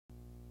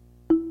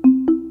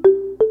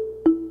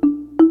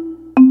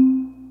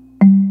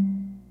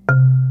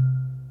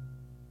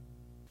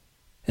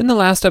the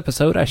last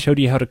episode, I showed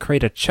you how to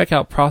create a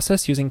checkout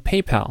process using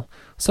PayPal.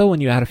 So when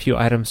you add a few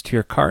items to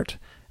your cart,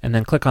 and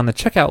then click on the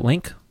checkout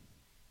link,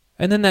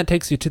 and then that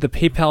takes you to the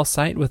PayPal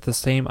site with the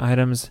same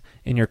items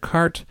in your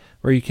cart,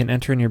 where you can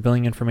enter in your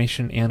billing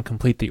information and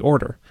complete the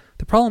order.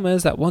 The problem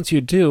is that once you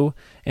do,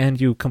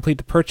 and you complete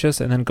the purchase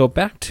and then go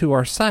back to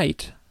our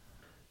site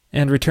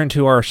and return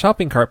to our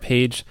shopping cart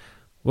page,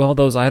 well,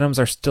 those items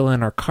are still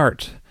in our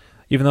cart.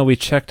 Even though we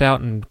checked out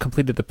and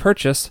completed the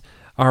purchase,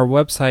 our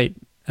website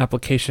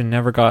application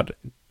never got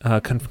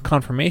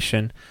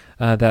confirmation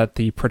that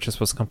the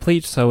purchase was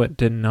complete, so it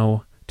didn't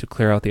know to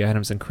clear out the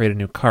items and create a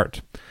new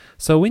cart.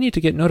 So we need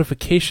to get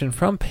notification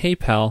from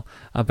PayPal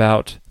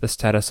about the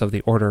status of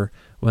the order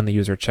when the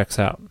user checks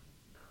out.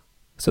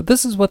 So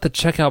this is what the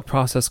checkout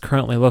process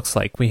currently looks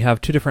like. We have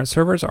two different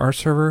servers, our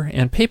server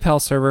and PayPal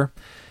server.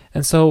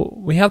 And so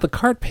we have the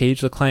cart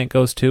page the client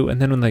goes to,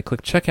 and then when they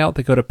click checkout,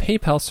 they go to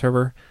PayPal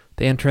server,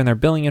 they enter in their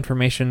billing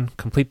information,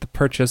 complete the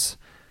purchase,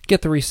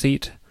 get the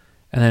receipt,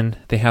 and then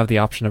they have the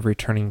option of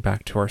returning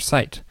back to our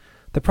site.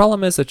 The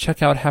problem is the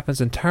checkout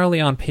happens entirely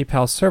on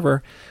PayPal's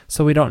server,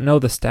 so we don't know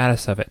the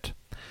status of it.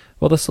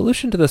 Well, the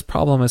solution to this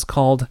problem is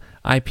called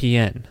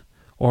IPN,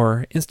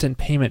 or Instant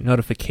Payment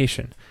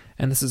Notification,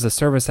 and this is a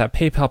service that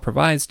PayPal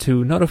provides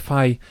to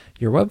notify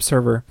your web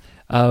server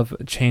of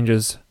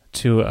changes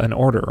to an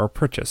order or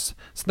purchase.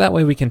 So that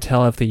way we can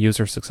tell if the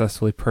user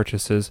successfully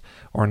purchases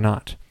or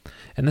not.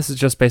 And this is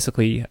just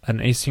basically an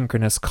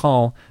asynchronous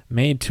call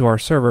made to our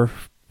server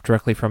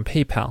directly from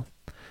PayPal.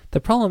 The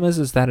problem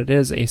is that it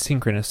is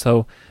asynchronous,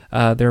 so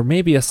there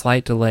may be a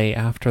slight delay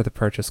after the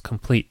purchase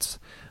completes.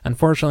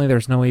 Unfortunately,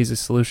 there's no easy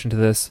solution to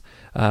this.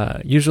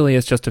 Usually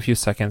it's just a few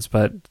seconds,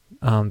 but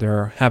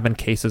there have been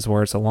cases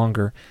where it's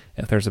longer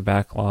if there's a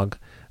backlog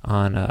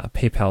on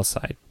PayPal's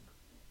side.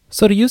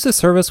 So to use this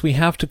service, we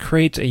have to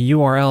create a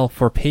URL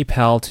for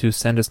PayPal to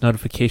send us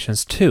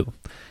notifications to.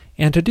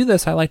 And to do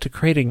this, I like to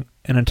create an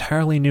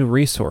entirely new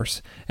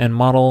resource and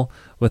model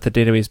with the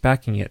database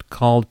backing it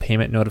called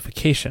Payment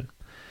Notification.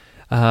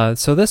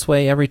 So this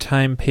way, every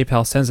time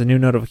PayPal sends a new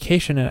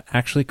notification, it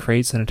actually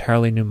creates an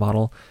entirely new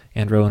model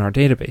and row in our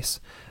database.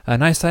 A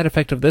nice side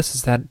effect of this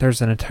is that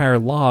there's an entire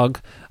log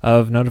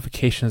of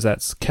notifications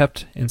that's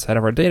kept inside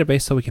of our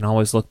database, so we can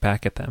always look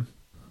back at them.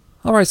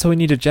 Alright, so we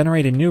need to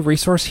generate a new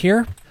resource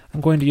here. I'm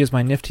going to use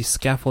my nifty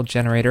scaffold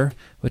generator,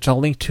 which I'll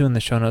link to in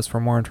the show notes for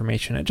more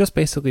information. It just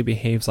basically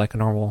behaves like a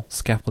normal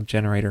scaffold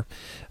generator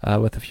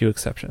with a few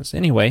exceptions.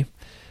 Anyway,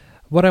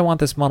 what I want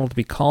this model to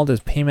be called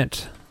is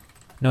Payment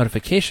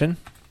Notification,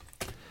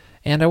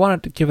 and I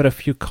wanted to give it a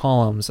few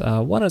columns.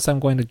 One is I'm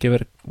going to give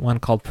it one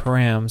called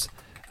params,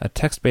 a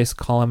text-based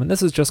column, and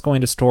this is just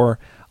going to store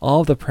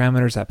all of the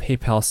parameters that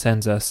PayPal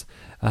sends us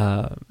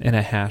in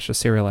a hash, a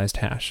serialized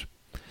hash.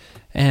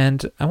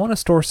 And I want to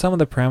store some of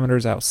the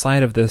parameters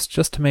outside of this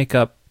just to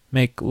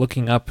make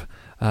looking up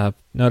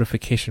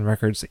notification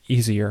records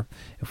easier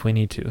if we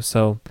need to.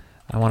 So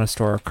I want to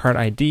store our cart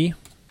ID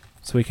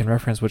so we can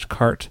reference which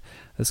cart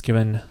this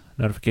given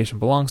notification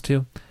belongs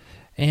to,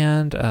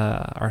 and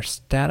our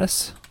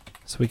status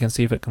so we can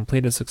see if it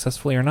completed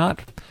successfully or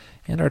not,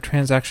 and our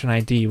transaction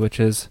ID, which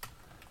is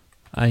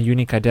a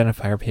unique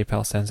identifier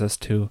PayPal sends us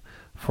to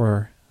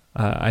for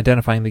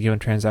identifying the given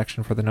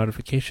transaction for the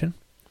notification.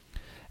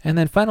 And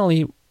then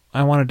finally,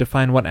 I want to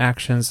define what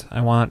actions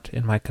I want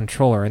in my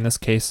controller. In this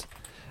case,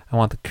 I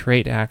want the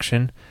create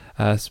action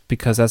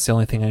because that's the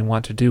only thing I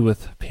want to do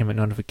with payment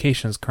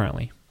notifications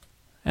currently.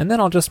 And then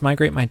I'll just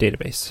migrate my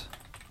database.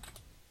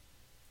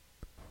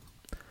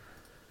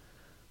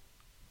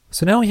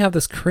 So now we have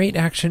this create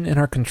action in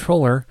our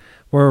controller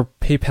where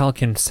PayPal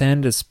can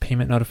send its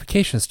payment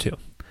notifications to.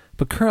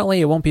 But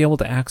currently it won't be able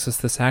to access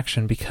this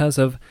action because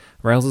of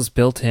Rails'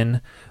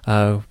 built-in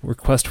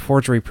request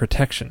forgery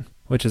protection,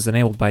 which is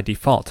enabled by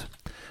default.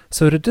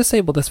 So to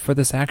disable this for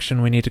this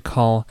action, we need to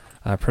call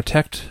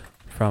protect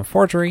from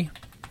forgery,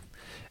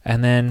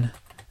 and then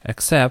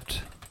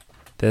accept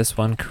this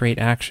one create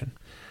action.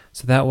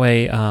 So that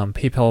way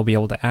PayPal will be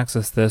able to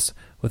access this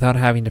without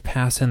having to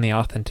pass in the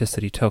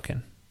authenticity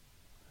token.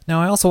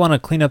 Now I also want to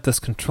clean up this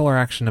controller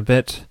action a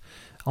bit.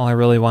 All I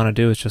really want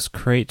to do is just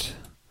create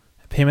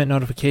a payment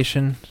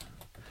notification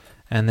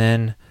and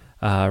then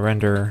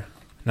render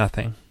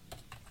nothing.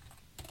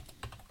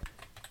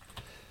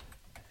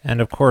 And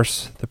of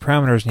course, the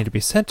parameters need to be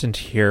sent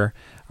into here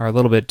are a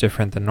little bit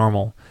different than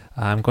normal.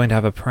 I'm going to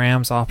have a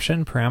params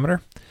option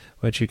parameter,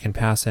 which you can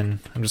pass in.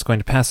 I'm just going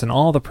to pass in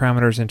all the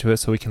parameters into it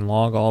so we can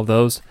log all of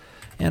those,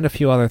 and a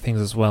few other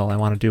things as well. I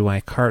want to do my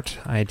cart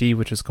ID,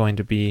 which is going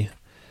to be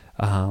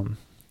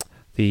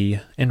the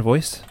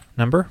invoice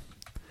number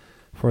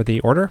for the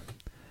order,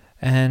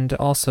 and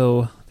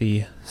also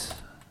the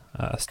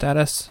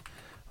status,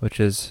 which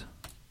is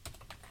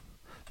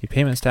the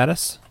payment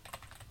status,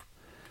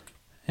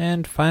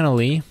 and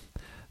finally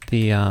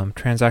the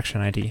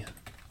transaction ID,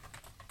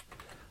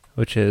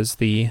 which is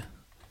the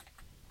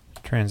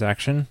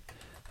transaction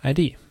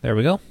ID. There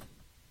we go.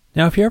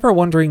 Now, if you're ever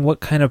wondering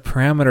what kind of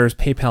parameters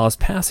PayPal is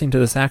passing to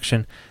this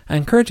action, I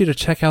encourage you to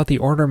check out the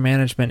Order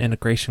Management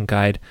Integration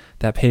Guide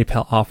that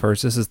PayPal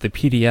offers. This is the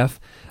PDF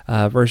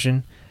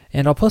version,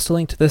 and I'll post a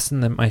link to this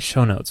in my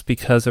show notes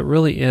because it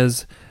really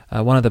is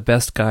one of the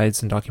best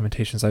guides and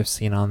documentations I've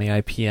seen on the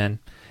IPN.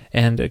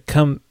 And it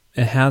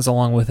has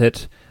along with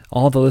it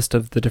all the list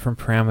of the different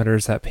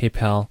parameters that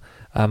PayPal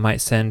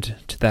might send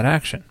to that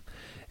action.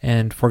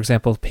 And for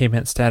example,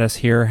 payment status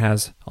here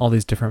has all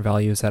these different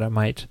values that it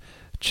might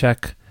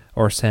check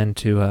or send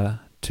to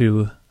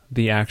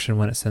the action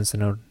when it sends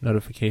the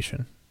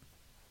notification.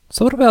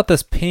 So what about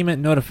this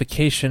payment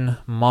notification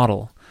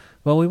model?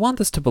 Well, we want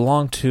this to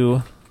belong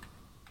to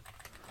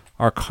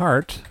our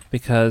cart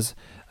because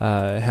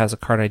it has a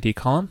cart ID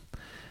column,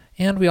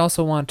 and we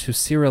also want to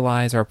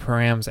serialize our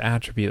params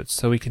attributes.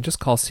 So we can just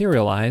call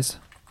serialize.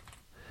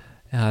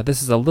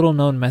 This is a little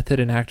known method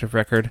in Active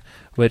Record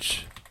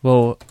which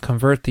will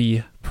convert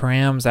the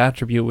params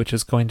attribute, which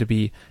is going to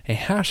be a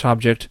hash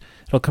object.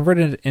 It'll convert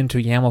it into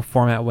YAML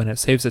format when it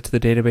saves it to the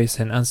database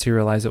and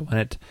unserialize it when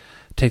it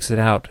takes it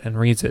out and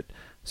reads it.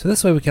 So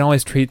this way we can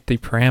always treat the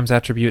params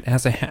attribute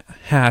as a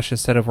hash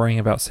instead of worrying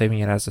about saving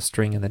it as a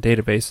string in the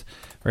database.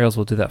 Rails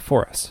will do that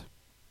for us.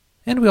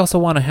 And we also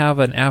want to have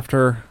an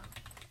after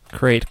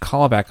create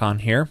callback on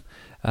here.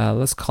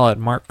 Let's call it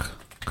mark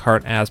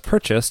cart as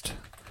purchased,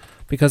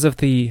 because if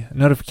the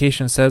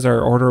notification says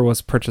our order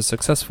was purchased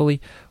successfully,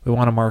 we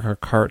want to mark our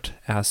cart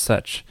as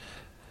such.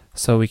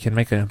 So we can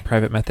make a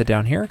private method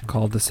down here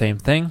called the same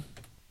thing.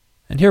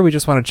 And here we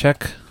just want to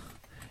check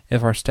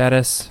if our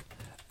status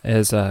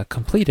is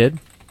completed.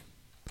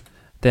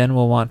 Then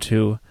we'll want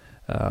to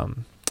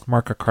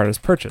mark our cart as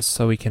purchased.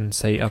 So we can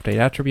say update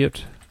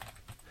attribute.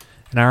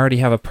 And I already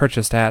have a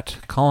purchased at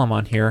column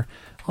on here.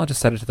 I'll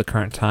just set it to the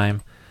current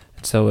time,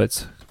 and so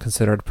it's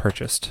considered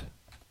purchased.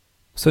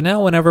 So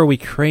now whenever we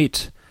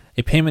create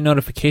a payment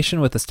notification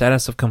with the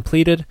status of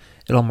completed,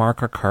 it'll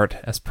mark our cart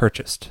as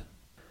purchased.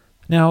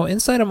 Now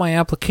inside of my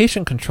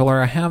application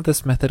controller, I have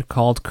this method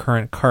called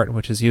current cart,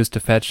 which is used to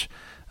fetch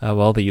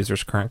the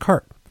user's current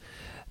cart.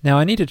 Now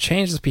I need to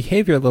change this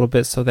behavior a little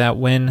bit so that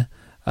when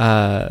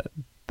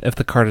if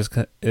the cart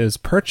is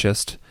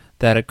purchased,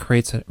 that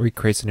it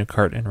recreates a new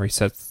cart and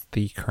resets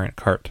the current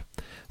cart.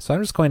 So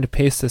I'm just going to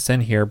paste this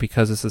in here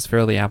because this is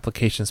fairly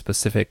application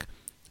specific.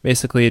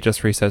 Basically, it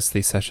just resets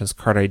the session's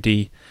cart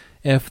ID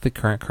if the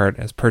current cart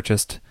is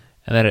purchased,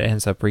 and then it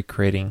ends up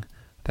recreating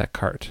that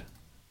cart.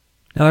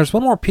 Now there's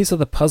one more piece of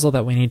the puzzle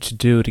that we need to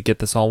do to get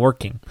this all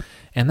working,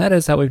 and that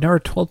is that we've never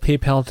told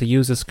PayPal to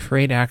use this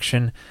create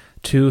action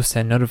to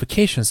send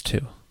notifications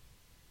to.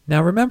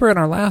 Now remember in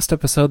our last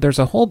episode, there's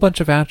a whole bunch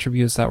of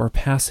attributes that we're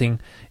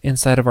passing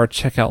inside of our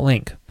checkout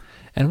link,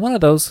 and one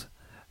of those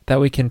that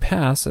we can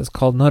pass is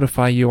called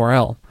notify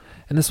URL.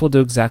 And this will do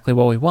exactly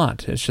what we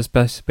want. It's just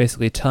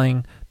basically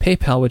telling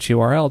PayPal which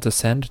URL to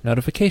send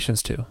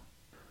notifications to.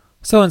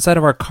 So inside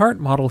of our cart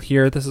model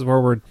here, this is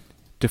where we're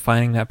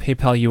defining that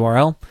PayPal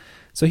URL.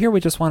 So here we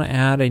just want to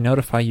add a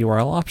notify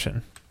URL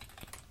option.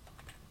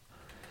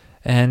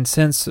 And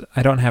since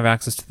I don't have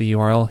access to the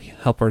URL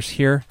helpers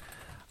here,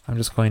 I'm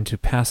just going to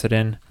pass it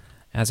in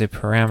as a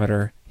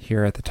parameter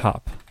here at the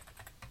top.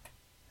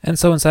 And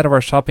so inside of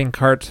our shopping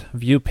cart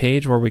view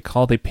page where we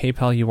call the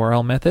PayPal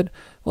URL method,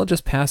 we'll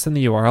just pass in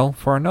the URL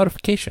for our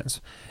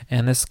notifications.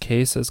 And this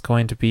case is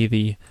going to be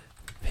the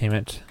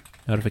payment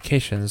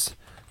notifications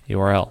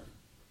URL.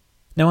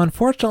 Now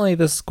unfortunately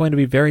this is going to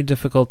be very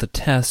difficult to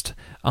test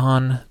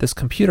on this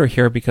computer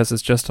here because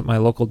it's just my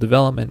local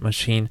development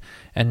machine,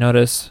 and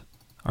notice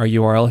our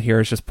URL here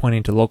is just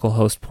pointing to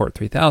localhost port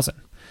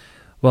 3000.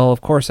 Well,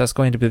 of course that's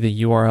going to be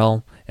the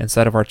URL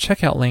inside of our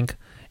checkout link,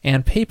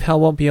 and PayPal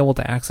won't be able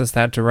to access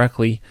that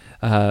directly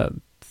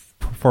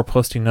for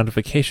posting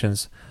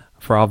notifications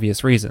for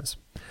obvious reasons.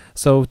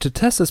 So to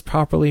test this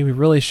properly, we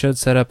really should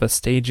set up a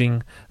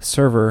staging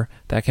server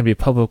that can be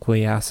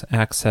publicly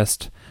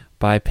accessed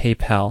by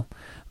PayPal,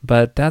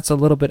 but that's a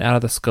little bit out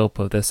of the scope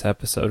of this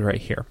episode right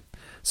here.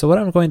 So what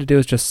I'm going to do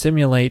is just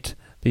simulate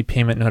the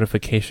payment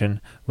notification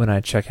when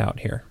I check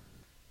out here.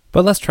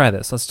 But let's try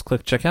this. Let's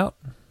click checkout,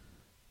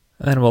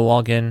 and then we'll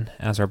log in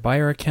as our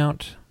buyer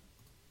account.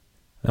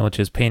 Then we'll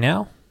choose Pay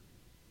Now.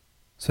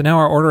 So now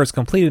our order is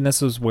completed, and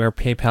this is where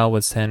PayPal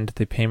would send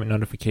the payment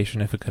notification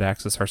if it could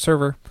access our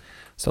server.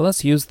 So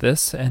let's use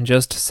this and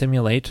just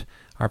simulate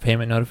our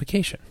payment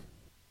notification.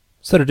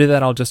 So to do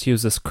that, I'll just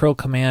use this curl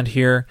command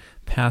here,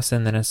 pass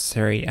in the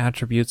necessary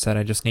attributes that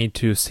I just need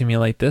to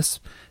simulate this,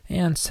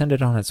 and send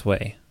it on its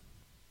way.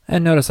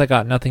 And notice I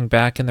got nothing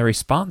back in the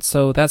response,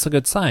 so that's a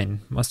good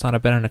sign. Must not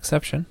have been an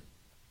exception.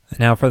 And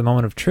now for the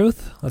moment of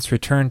truth, let's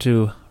return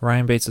to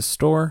Ryan Bates'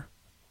 store.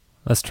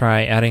 Let's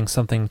try adding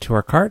something to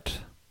our cart,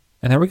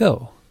 and there we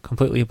go.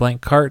 Completely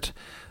blank cart,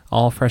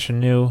 all fresh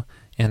and new,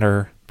 and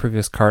our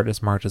previous cart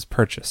is marked as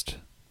purchased.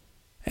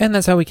 And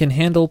that's how we can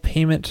handle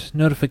payment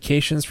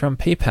notifications from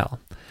PayPal.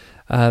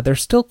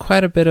 There's still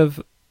quite a bit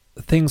of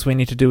things we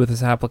need to do with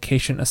this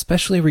application,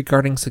 especially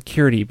regarding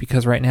security,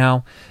 because right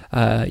now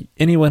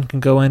anyone can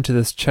go into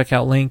this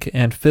checkout link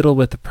and fiddle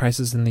with the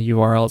prices in the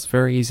URL. It's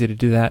very easy to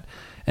do that.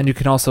 And you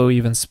can also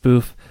even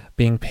spoof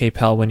Bing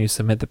PayPal when you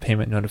submit the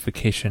payment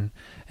notification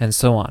and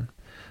so on.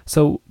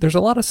 So there's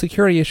a lot of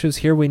security issues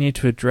here we need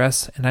to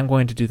address, and I'm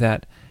going to do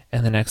that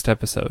in the next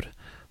episode.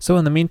 So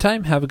in the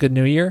meantime, have a good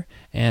new year,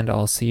 and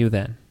I'll see you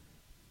then.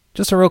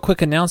 Just a real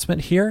quick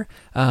announcement here.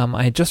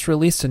 I just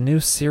released a new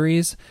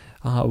series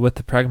with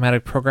the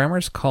Pragmatic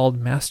Programmers called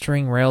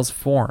Mastering Rails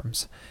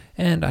Forms.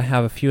 And I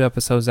have a few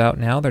episodes out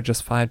now. They're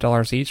just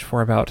 $5 each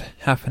for about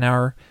half an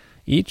hour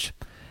each.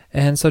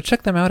 And so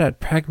check them out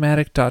at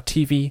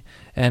pragmatic.tv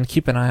and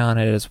keep an eye on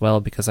it as well,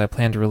 because I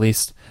plan to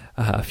release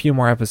a few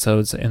more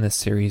episodes in this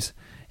series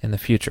in the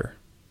future.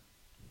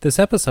 This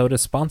episode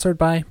is sponsored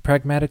by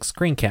Pragmatic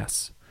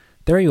Screencasts.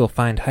 There you will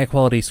find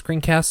high-quality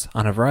screencasts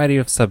on a variety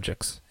of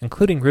subjects,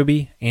 including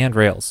Ruby and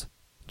Rails.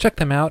 Check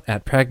them out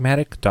at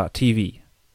pragmatic.tv.